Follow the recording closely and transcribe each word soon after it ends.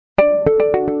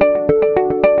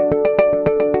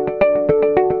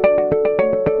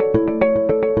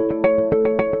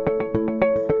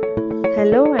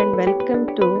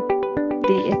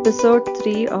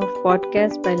3 of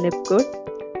Podcast by LipGood,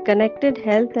 connected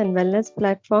health and wellness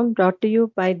platform brought to you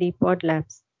by Depod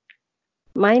Labs.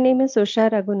 My name is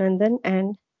Usha Raghunandan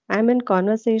and I'm in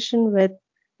conversation with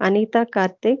Anita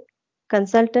Karthik,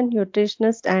 consultant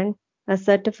nutritionist and a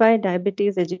certified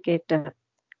diabetes educator.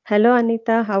 Hello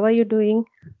Anita, how are you doing?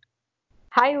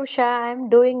 Hi Usha, I'm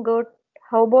doing good.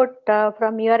 How about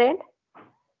from your end?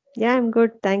 Yeah, I'm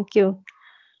good, thank you.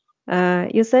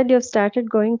 You said you've started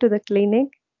going to the clinic.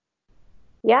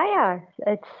 Yeah,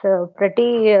 it's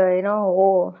pretty,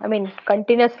 I mean,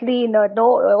 continuously,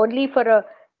 no, only for a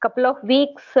couple of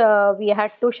weeks we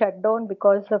had to shut down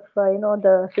because of,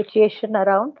 the situation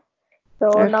around. So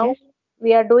Okay. now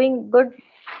we are doing good.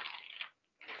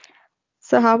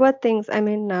 So how are things? I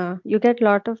mean, you get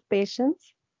lot of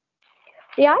patients,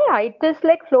 Yeah, it is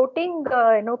like floating,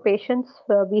 patients.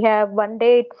 We have one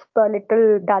day it's a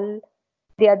little dull,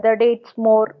 the other day it's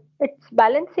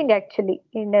balancing actually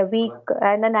in a week,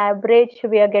 and an average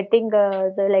we are getting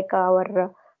like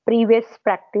our previous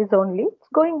practice only. It's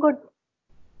going good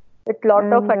with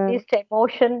lot of and at least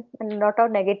emotion and lot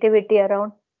of negativity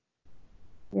around.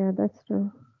 yeah, that's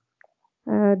true.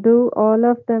 Do all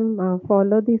of them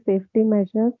follow the safety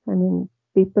measures? I mean,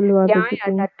 people who are Yeah,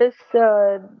 visiting,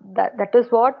 that is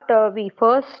what we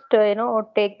first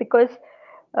take, because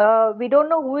we don't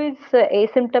know who is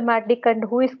asymptomatic and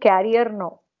who is carrier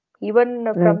now, even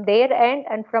right? from their end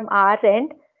and from our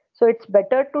end. So it's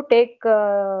better to take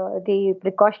the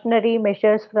precautionary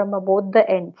measures from both the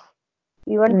ends.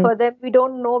 Even Right. for them, we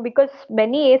don't know, because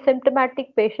many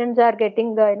asymptomatic patients are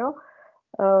getting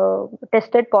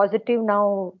tested positive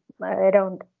now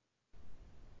around.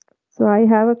 So I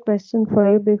have a question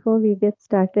for you before we get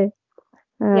started.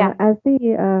 Yeah. As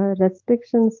the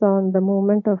restrictions on the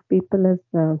movement of people is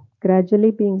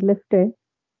gradually being lifted,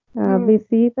 we Hmm.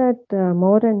 see that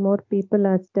more and more people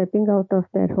are stepping out of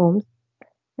their homes.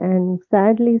 And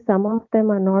sadly, some of them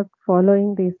are not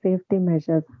following these safety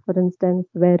measures. For instance,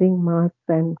 wearing masks,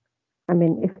 and I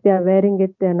mean, if they are wearing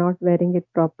it, they are not wearing it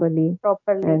properly,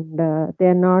 Properly. and they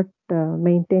are not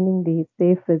maintaining the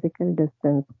safe physical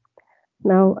distance.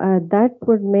 Now, that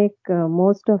would make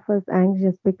most of us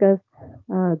anxious because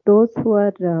those who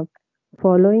are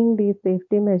following these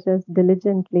safety measures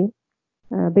diligently,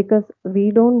 because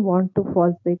we don't want to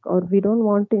fall sick or we don't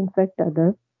want to infect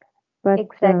others, but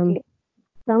Exactly.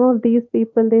 some of these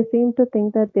people, they seem to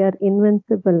think that they are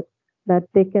invincible, that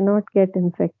they cannot get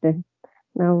infected.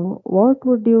 Now, what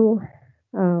would you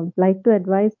like to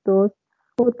advise those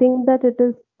who think that it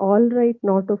is all right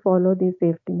not to follow these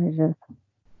safety measures?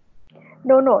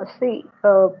 No. See,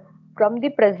 from the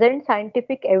present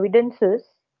scientific evidences,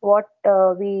 what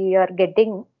we are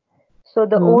getting, so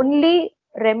the Hmm. only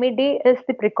remedy is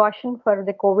the precaution for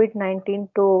the COVID-19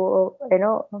 to,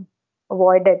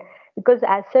 avoid it. Because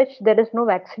as such, there is no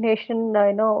vaccination,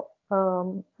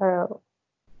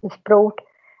 sprout,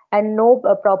 and no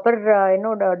proper,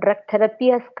 the drug therapy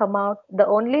has come out. The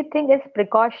only thing is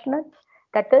precaution,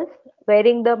 that is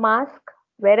wearing the mask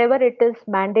wherever it is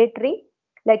mandatory,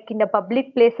 like in the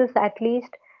public places at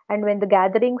least, and when the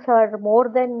gatherings are more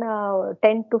than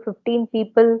 10 to 15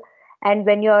 people, and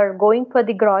when you are going for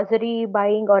the grocery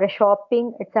buying or a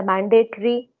shopping, it's a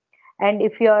mandatory. And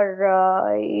if you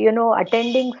are,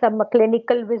 attending some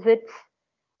clinical visits,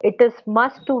 it is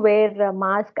must to wear a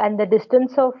mask, and the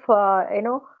distance of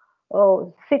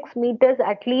 6 meters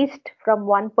at least from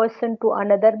one person to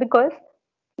another, because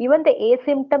even the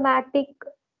asymptomatic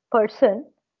person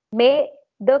may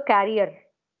the carrier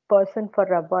person for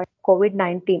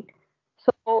COVID-19.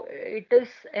 So it is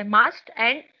a must,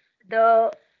 and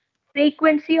the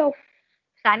frequency of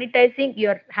sanitizing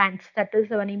your hands, that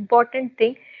is an important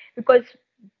thing, because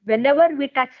whenever we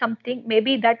touch something,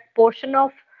 maybe that portion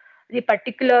of the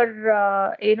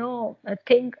particular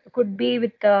thing could be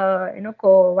with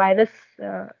virus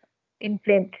uh,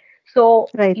 inflamed. So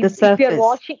Right, the if you are surface.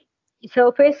 washing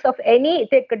surface of any,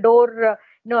 take a door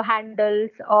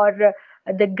handles, or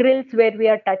the grills where we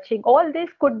are touching, all this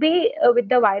could be with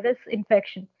the virus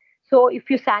infection. So if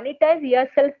you sanitize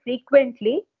yourself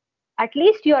frequently, at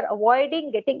least you are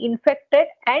avoiding getting infected,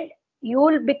 and you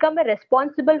will become a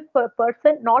responsible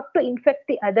person not to infect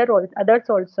the others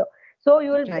also. So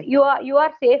Right. you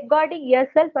are safeguarding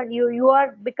yourself, and you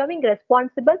are becoming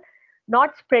responsible,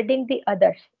 not spreading the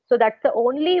others. So that's the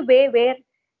only way where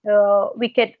we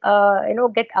can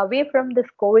get away from this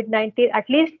COVID-19, at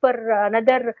least for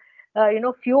another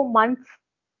few months.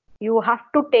 You have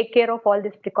to take care of all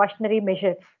these precautionary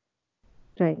measures.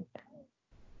 Right.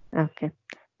 Okay.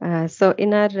 So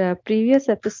in our previous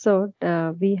episode,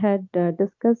 we had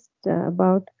discussed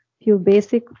about few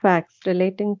basic facts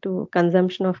relating to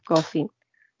consumption of coffee.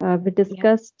 We Yeah,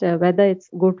 discussed whether it's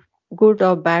good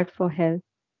or bad for health,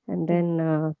 and mm, then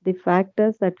the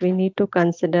factors that we need to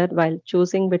consider while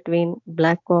choosing between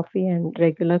black coffee and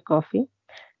regular coffee,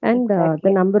 and the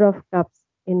exactly. number of cups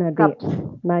in a day, Cups.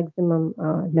 maximum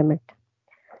limit.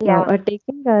 Now, Yeah,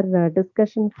 taking our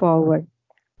discussion forward,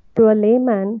 to a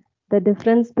layman, the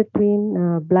difference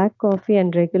between black coffee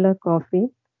and regular coffee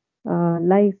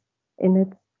lies in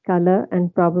its color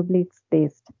and probably its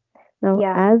taste. Now,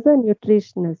 yeah. as a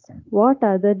nutritionist, what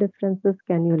other differences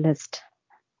can you list?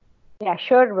 Yeah,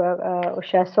 sure,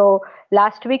 Usha. So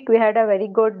last week we had a very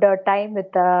good time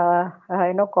with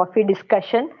coffee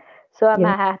discussion. So I'm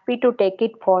Yes. happy to take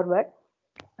it forward.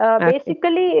 Okay.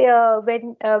 Basically,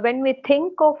 when we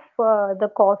think of the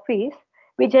coffees,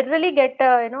 we generally get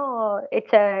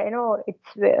it's a it's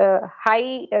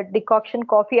high decoction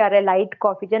coffee or a light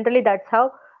coffee. Generally, that's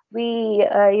how we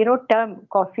term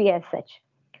coffee as such.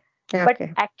 But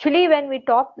Okay. actually, when we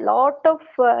talk, lot of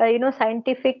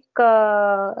scientific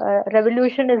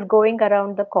revolution is going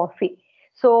around the coffee.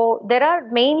 So there are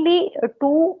mainly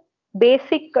two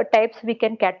basic types we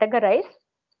can categorize.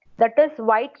 That is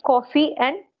white coffee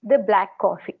and the black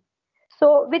coffee.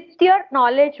 So, with your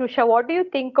knowledge, Usha, what do you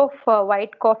think of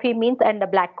white coffee means and the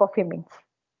black coffee means?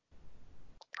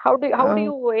 How do Uh,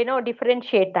 you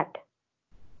differentiate that?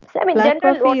 So, I mean, Black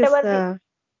general coffee is whatever we.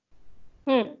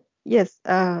 Hmm. yes.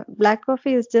 Black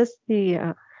coffee is just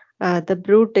the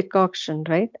brewed decoction,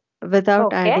 right? Without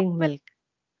Okay. adding milk.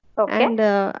 Okay. And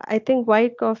I think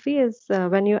white coffee is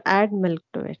when you add milk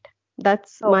to it.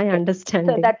 That's my Okay.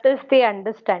 So understanding. that is the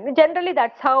understanding. Generally,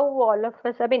 that's how all of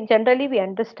us, I mean, generally we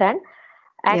understand.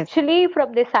 Yes. Actually,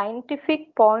 from the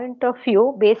scientific point of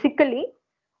view, basically,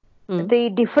 Mm. the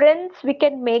difference we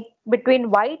can make between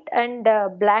white and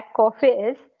black coffee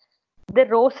is the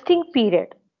roasting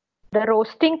period. The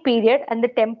roasting period and the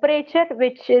temperature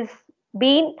which is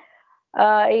being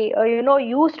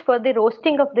used for the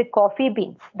roasting of the coffee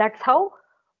beans. That's how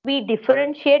we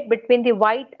differentiate between the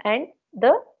white and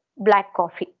the black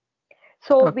coffee.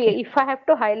 So, Okay. if I have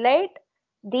to highlight,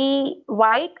 the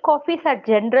white coffees are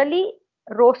generally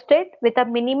roasted with a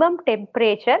minimum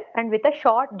temperature and with a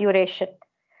short duration,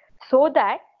 so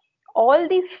that all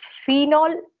the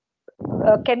phenol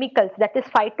chemicals, that is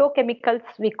phytochemicals,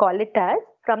 we call it as,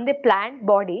 from the plant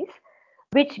bodies,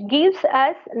 which gives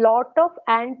us lot of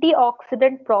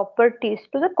antioxidant properties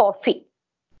to the coffee,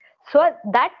 so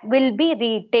that will be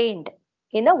retained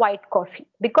in a white coffee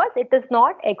because it is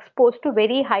not exposed to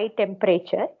very high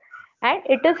temperature and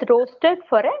it is roasted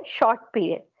for a short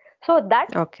period. So that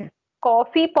Okay.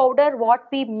 coffee powder what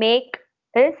we make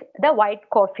is the white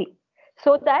coffee.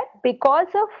 So that because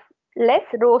of less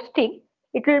roasting,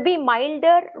 it will be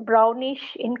milder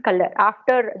brownish in color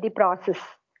after the process.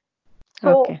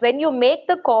 So Okay. when you make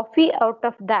the coffee out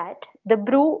of that, the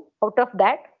brew out of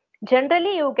that,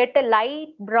 generally you get a light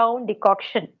brown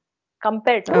decoction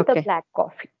compared to the Okay. black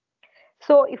coffee.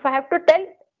 So if I have to tell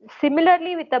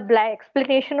similarly with the black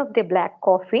explanation of the black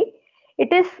coffee,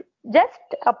 it is just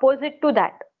opposite to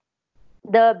that.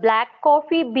 The black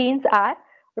coffee beans are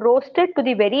roasted to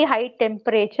the very high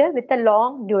temperature with a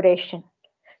long duration.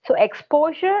 So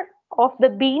exposure of the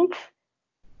beans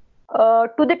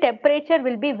to the temperature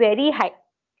will be very high,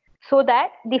 so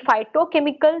that the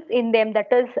phytochemicals in them, that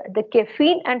is the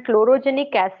caffeine and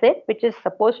chlorogenic acid, which is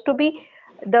supposed to be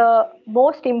the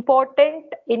most important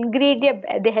ingredient,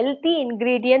 the healthy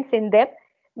ingredients in them,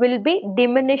 will be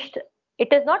diminished.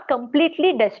 It is not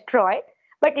completely destroyed,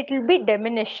 but it will be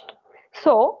diminished.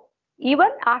 So even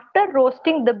after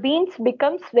roasting, the beans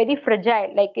becomes very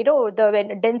fragile, like the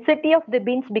when density of the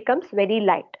beans becomes very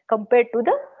light compared to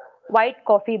the white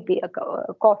coffee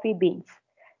beans.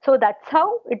 So that's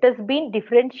how it has been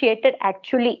differentiated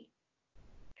actually.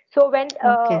 So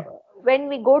Okay. when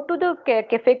we go to the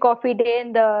cafe coffee day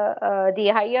and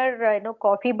the higher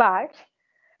coffee bars,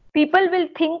 people will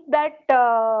think that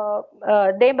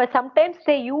they but sometimes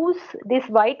they use this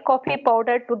white coffee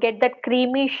powder to get that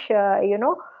creamish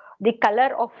the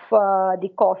color of the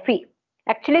coffee.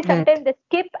 Actually, Right. sometimes they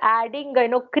skip adding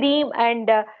cream and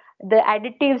the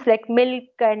additives like milk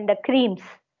and creams.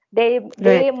 They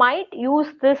Right. might use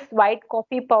this white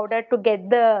coffee powder to get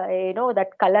the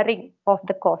that coloring of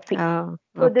the coffee. Oh,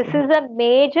 So this okay. is a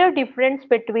major difference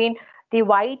between the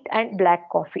white and black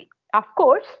coffee. Of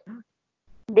course,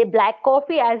 the black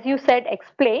coffee, as you said,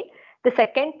 explain. The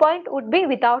second point would be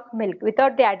without milk,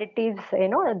 without the additives,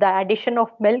 the addition of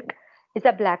milk is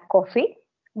a black coffee.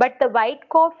 But the white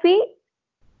coffee,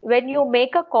 when you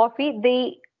make a coffee,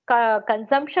 the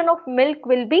consumption of milk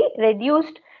will be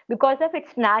reduced because of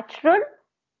its natural,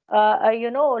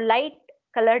 light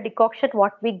color decoction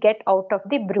what we get out of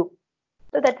the brew.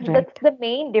 So that's Right. the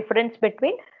main difference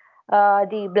between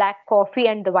the black coffee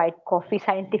and the white coffee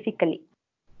scientifically.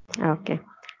 Okay.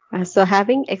 So,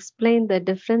 having explained the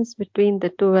difference between the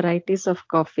two varieties of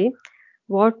coffee,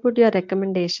 what would your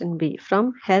recommendation be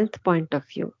from health point of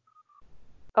view?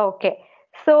 Okay.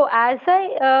 So as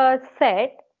I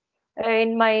said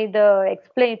in my the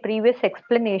explain previous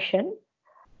explanation,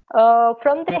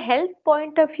 from the health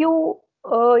point of view,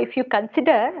 if you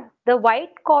consider the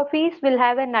white coffees will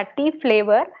have a nutty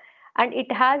flavor and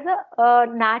it has a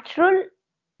natural,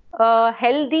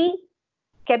 healthy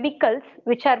chemicals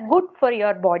which are good for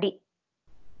your body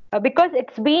because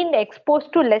it's been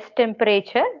exposed to less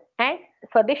temperature and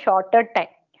for the shorter time.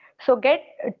 So get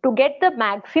the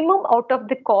maximum out of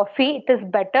the coffee, it is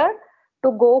better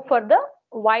to go for the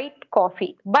white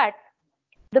coffee. But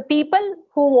the people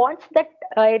who wants that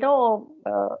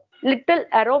little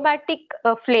aromatic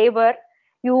flavor,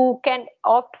 you can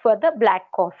opt for the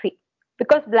black coffee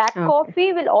because black Okay.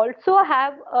 coffee will also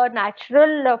have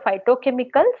natural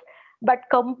phytochemicals, but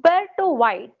compared to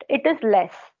white it is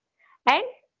less. And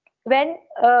when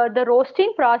the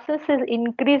roasting process is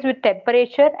increased with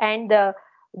temperature and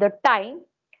the time,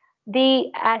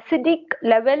 the acidic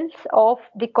levels of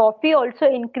the coffee also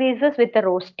increases with the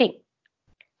roasting.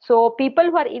 So people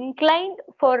who are inclined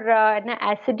for an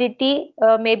acidity,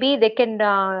 maybe they can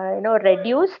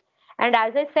reduce. And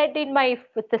as I said in my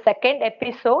the second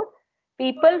episode,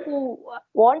 people who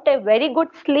want a very good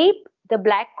sleep, the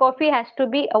black coffee has to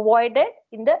be avoided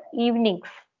in the evenings.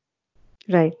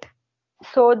 Right.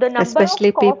 So the number of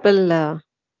Especially coffee. people,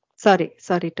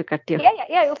 sorry to cut you.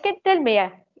 Yeah. You can tell me.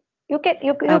 Yeah, Uh,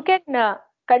 you can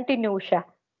continue, Usha.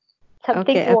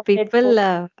 Something okay. you wanted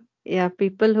to. Yeah,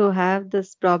 people who have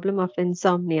this problem of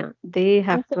insomnia, they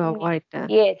have to Insomnia. avoid.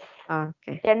 Yes.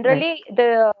 Okay. Right. Generally,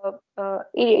 the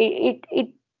it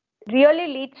really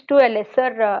leads to a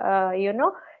lesser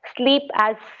sleep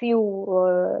as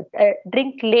you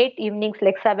drink late evenings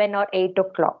like 7 or 8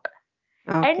 o'clock.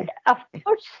 And Okay. of Okay.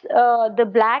 course, the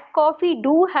black coffee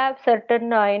do have certain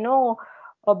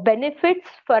benefits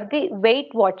for the Weight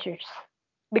Watchers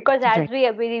because as Right.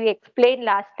 we explained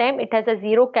last time, it has a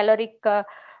zero caloric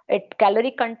it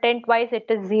calorie content wise it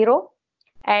is zero,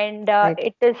 and Right.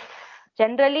 it is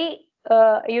generally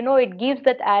it gives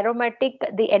that aromatic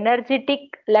the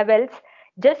energetic levels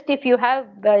just if you have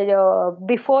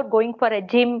before going for a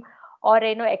gym or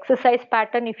exercise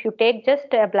pattern. If you take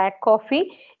just a black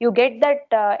coffee, you get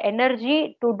that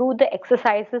energy to do the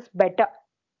exercises better.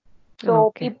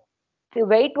 So Okay. the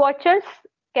Weight Watchers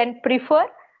can prefer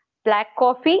black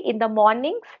coffee in the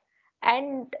mornings.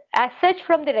 And as such,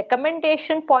 from the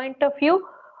recommendation point of view,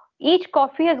 each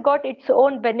coffee has got its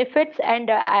own benefits and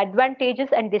advantages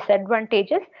and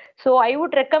disadvantages. So I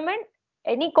would recommend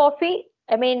any coffee.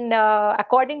 I mean,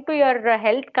 according to your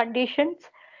health conditions,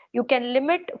 you can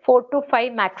limit 4 to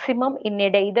 5 maximum in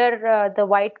it, either the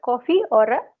white coffee or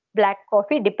a black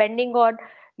coffee, depending on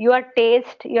your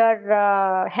taste,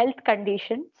 your health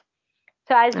conditions.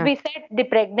 So, as we Okay. said, the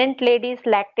pregnant ladies,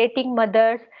 lactating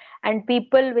mothers, and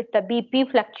people with the BP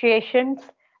fluctuations,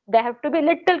 they have to be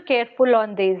little careful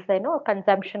on this,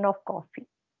 consumption of coffee.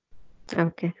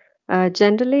 Okay.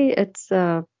 Generally, it's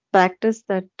a practice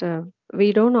that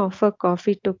we don't offer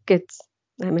coffee to kids.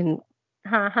 I mean,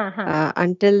 Ha ha ha.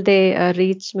 until they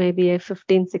reach maybe a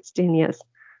 15, 16 years.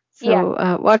 Yeah,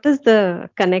 So, what is the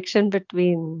connection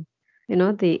between,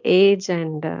 the age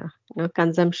and,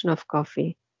 consumption of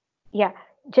coffee? yeah.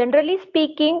 Generally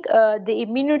speaking, the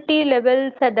immunity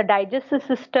levels and the digestive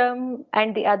system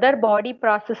and the other body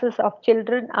processes of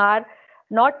children are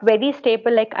not very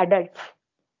stable like adults.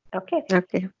 Okay.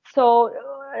 Okay. So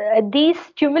these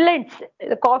stimulants,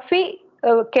 the coffee,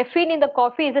 caffeine in the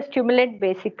coffee is a stimulant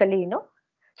basically.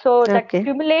 So that Okay.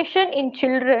 stimulation in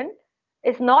children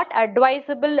is not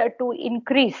advisable to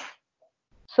increase.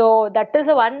 So that is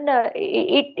the one.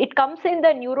 It comes in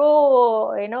the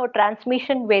neuro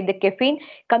transmission way. The caffeine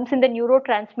comes in the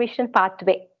neurotransmission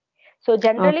pathway. So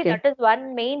generally, Okay. that is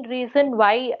one main reason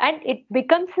why, and it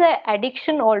becomes a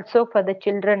addiction also for the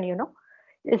children.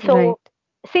 Right. So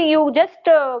see, you just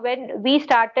when we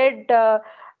started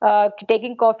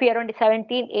taking coffee around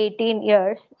 17, 18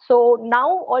 years. So now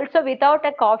also without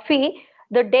a coffee,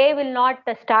 the day will not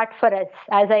start for us,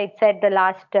 as I said the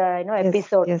last Yes.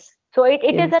 episode. Yes. So it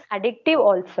is Yes. an addictive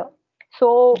also.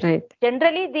 So Right.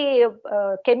 generally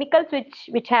the chemicals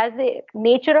which has the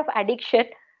nature of addiction,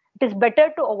 it is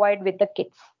better to avoid with the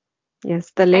kids.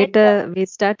 Yes. The And later we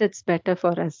start, it's better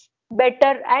for us.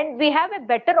 better, and we have a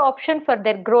better option for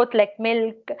their growth like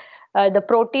milk, the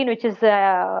protein which is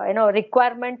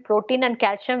requirement, protein and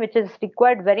calcium which is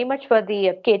required very much for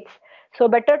the kids. So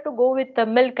better to go with the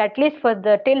milk at least for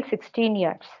the till 16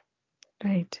 years.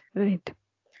 Right, right.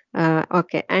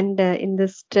 Okay, and in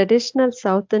this traditional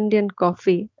South Indian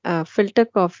coffee, filter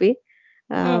coffee,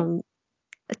 Hmm. um,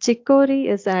 chicory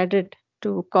is added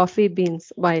to coffee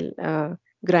beans while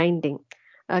grinding.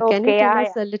 Can you Okay, tell yeah,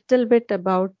 us yeah. a little bit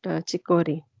about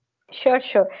chicory? Sure,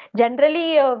 sure.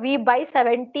 Generally, we buy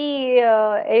 70,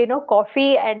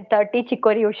 coffee and 30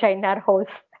 chicory usha in our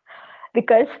house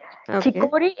because Okay.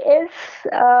 chicory is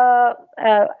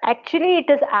actually it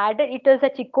is added. It is a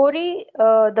chicory.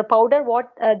 The powder what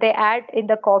they add in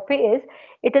the coffee is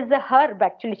it is a herb.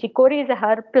 Actually, chicory is a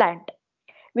herb plant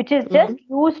which is just Hmm.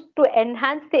 used to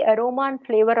enhance the aroma and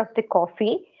flavor of the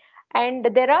coffee. And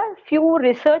there are few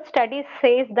research studies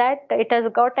says that it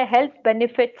has got a health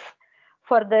benefits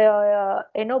for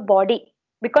the body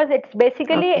because it's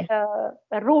basically Okay.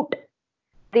 a root.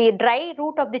 The dry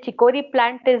root of the chicory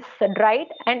plant is dried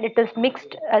and it is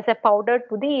mixed as a powder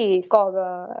to the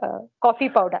coffee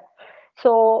powder.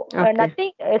 So Okay.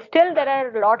 nothing. Still, there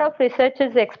are a lot of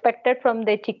researches expected from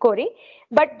the chicory,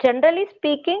 but generally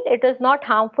speaking, it is not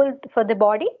harmful for the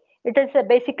body. It is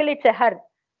basically it's a herb.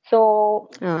 So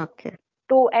Okay.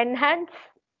 to enhance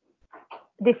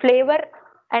the flavor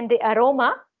and the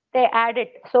aroma, they add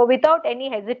it. So without any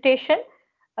hesitation,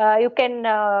 you can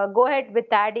go ahead with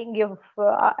adding your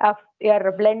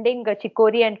blending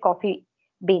chicory and coffee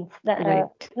beans.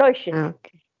 Right. No issues.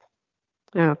 Okay.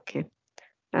 Okay.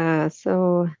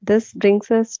 So this brings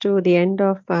us to the end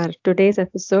of our today's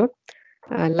episode.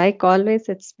 Like always,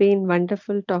 it's been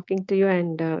wonderful talking to you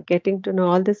and getting to know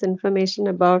all this information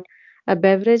about a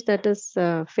beverage that is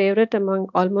favorite among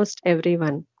almost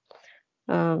everyone.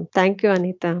 Thank you,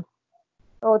 Anita.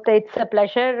 So it's a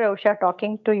pleasure, Usha,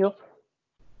 talking to you.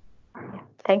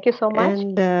 Thank you so much.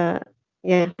 And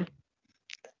yeah,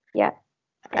 Yeah.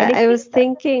 I Anything? was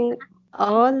thinking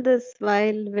all this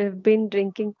while we've been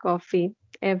drinking coffee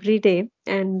every day,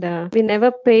 and we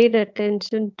never paid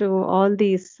attention to all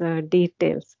these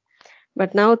details.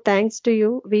 But now, thanks to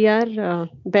you, we are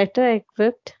better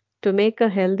equipped to make a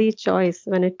healthy choice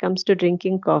when it comes to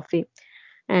drinking coffee.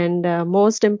 And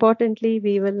most importantly,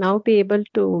 we will now be able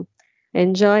to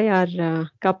enjoy our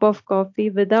cup of coffee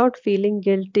without feeling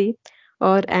guilty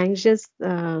or anxious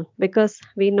because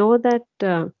we know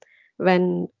that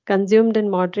when consumed in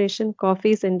moderation,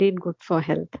 coffee is indeed good for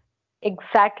health.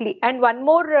 Exactly. And one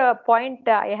more point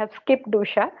I have skipped,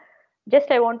 Usha.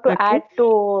 Just I want to Okay, add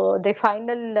to the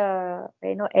final,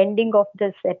 ending of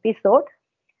this episode.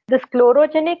 This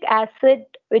chlorogenic acid,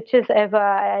 which is,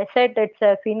 I said, it's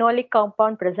a phenolic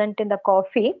compound present in the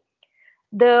coffee.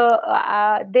 They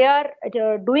are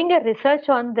doing a research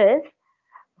on this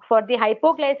for the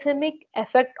hypoglycemic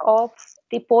effect of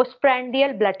the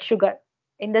postprandial blood sugar.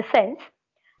 In the sense,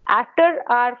 after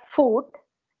our food,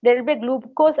 there will be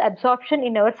glucose absorption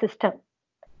in our system.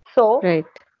 So right.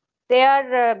 they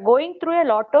are going through a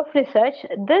lot of research.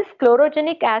 This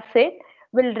chlorogenic acid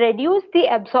will reduce the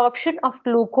absorption of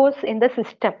glucose in the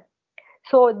system.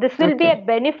 So this will be a Okay,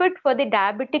 benefit for the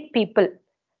diabetic people,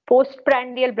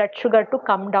 postprandial blood sugar to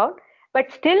come down.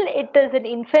 But still, it is in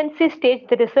infancy stage.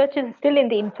 The research is still in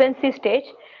the infancy stage.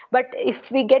 But if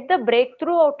we get the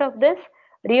breakthrough out of this,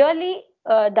 really,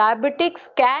 diabetics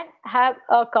can have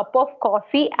a cup of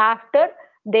coffee after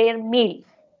their meal.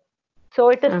 So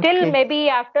it is still okay. maybe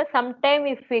after some time,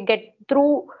 if we get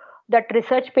through that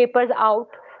research papers out,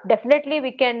 definitely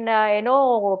we can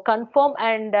confirm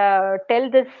and tell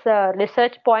this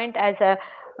research point as a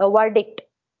verdict.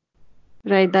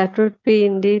 Right, that would be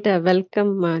indeed a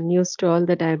welcome news to all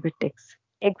the diabetics.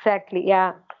 Exactly.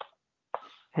 Yeah.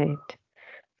 Right.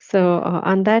 So,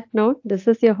 on that note, this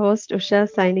is your host Usha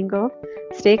signing off.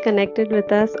 Stay connected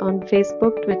with us on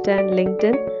Facebook, Twitter, and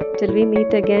LinkedIn. Till we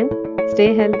meet again,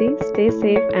 stay healthy, stay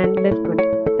safe, and live good.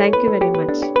 Thank you very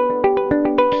much.